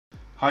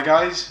Hi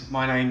guys,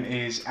 my name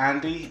is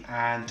Andy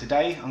and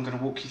today I'm going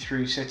to walk you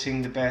through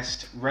setting the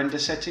best render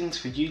settings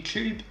for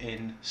YouTube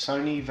in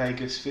Sony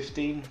Vegas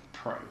 15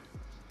 Pro.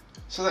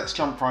 So let's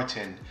jump right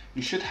in.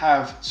 You should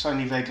have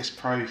Sony Vegas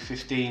Pro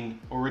 15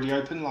 already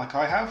open like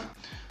I have.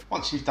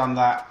 Once you've done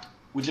that,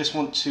 we just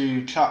want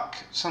to chuck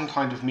some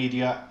kind of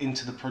media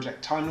into the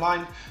project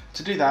timeline.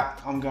 To do that,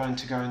 I'm going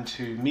to go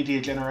into media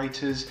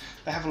generators.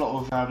 They have a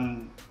lot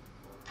of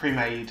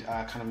pre-made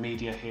kind of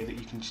media here that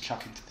you can just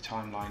chuck into the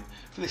timeline.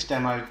 For this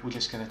demo, we're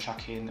just going to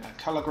chuck in a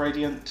color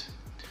gradient.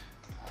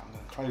 I'm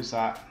going to close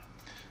that.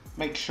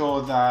 Make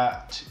sure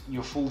that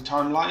your full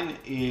timeline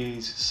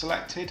is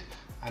selected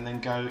and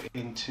then go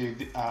into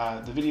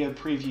the video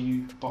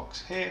preview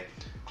box here.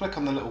 Click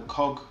on the little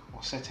cog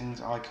or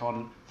settings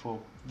icon for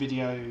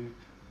video,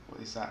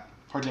 what is that?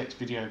 Project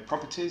video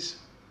properties.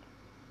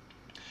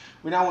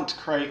 We now want to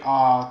create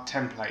our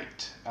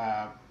template,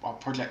 our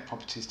project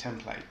properties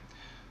template.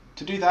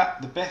 To do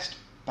that, the best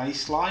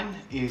baseline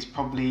is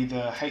probably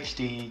the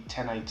HD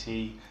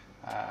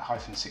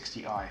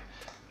 1080-60i.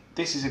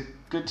 This is a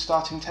good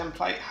starting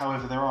template,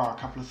 however there are a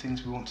couple of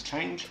things we want to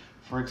change.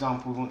 For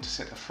example, we want to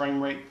set the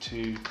frame rate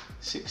to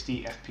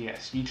 60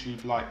 FPS.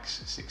 YouTube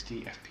likes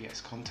 60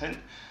 FPS content.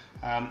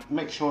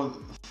 Make sure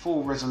that the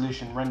full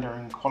resolution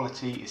rendering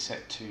quality is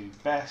set to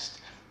best.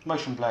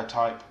 Motion blur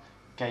type,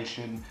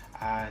 Gaussian,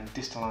 and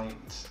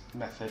distance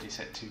method is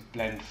set to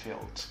blend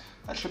fields.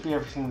 That should be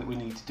everything that we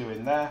need to do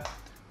in there.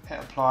 Hit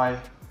apply,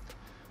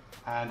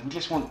 and we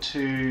just want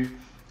to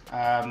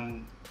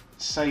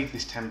save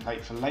this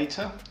template for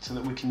later so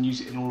that we can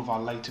use it in all of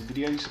our later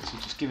videos. So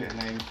just give it a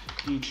name,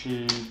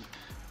 YouTube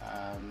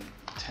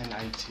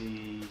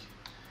 1080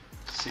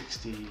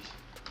 60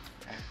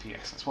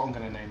 FPS. That's what I'm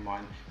going to name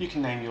mine. You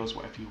can name yours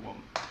whatever you want.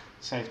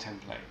 Save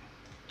template,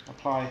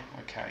 apply,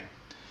 OK.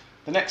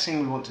 The next thing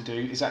we want to do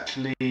is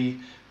actually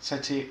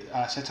set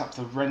up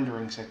the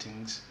rendering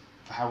settings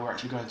for how we're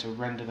actually going to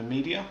render the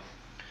media.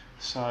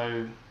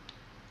 So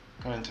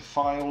go into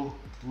File,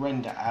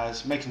 Render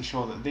As, making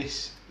sure that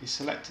this is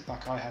selected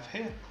like I have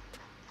here.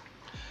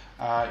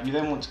 You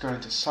then want to go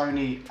into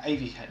Sony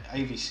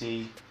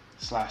AVC/MVC.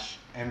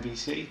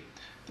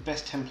 The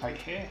best template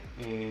here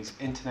is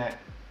Internet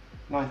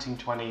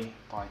 1920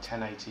 by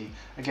 1080.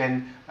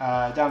 Again,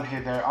 down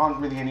here there aren't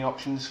really any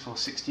options for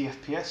 60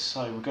 FPS,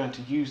 so we're going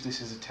to use this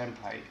as a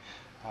template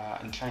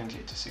and change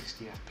it to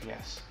 60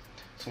 FPS.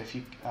 So if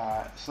you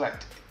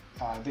select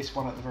this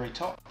one at the very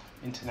top,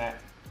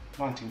 Internet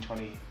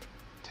 1920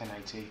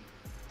 1080,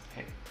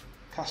 hit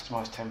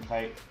Customize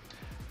Template,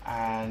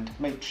 and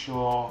make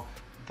sure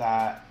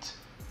that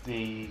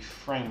the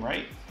frame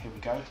rate, here we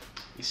go,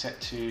 is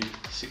set to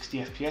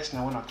 60 FPS.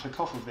 Now when I click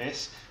off of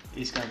this,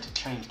 it's going to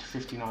change to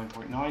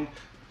 59.9.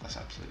 That's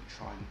absolutely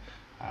fine.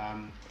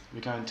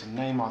 We're going to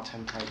name our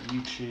template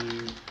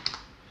YouTube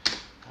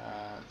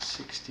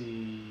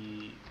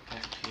 60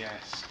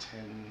 FPS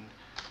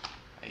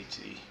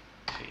 1080p.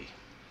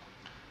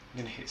 I'm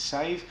going to hit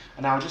save,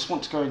 and now I just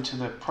want to go into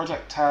the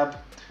project tab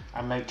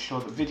and make sure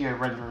that video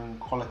rendering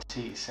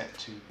quality is set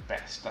to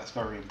best. That's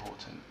very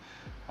important.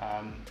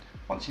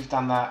 Once you've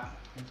done that,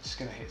 I'm just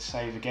going to hit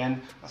save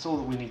again. That's all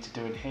that we need to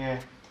do in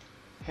here.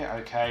 Hit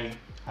OK,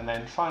 and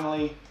then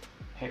finally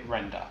hit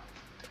render.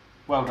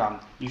 Well done.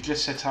 You've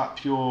just set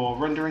up your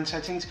rendering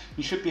settings.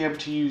 You should be able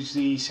to use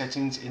these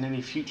settings in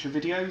any future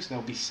videos.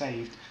 They'll be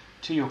saved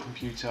to your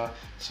computer,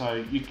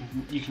 so you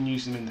can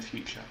use them in the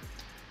future.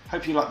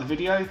 Hope you liked the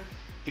video.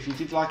 If you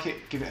did like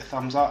it, give it a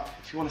thumbs up.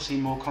 If you want to see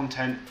more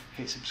content,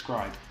 hit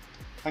subscribe.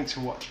 Thanks for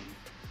watching.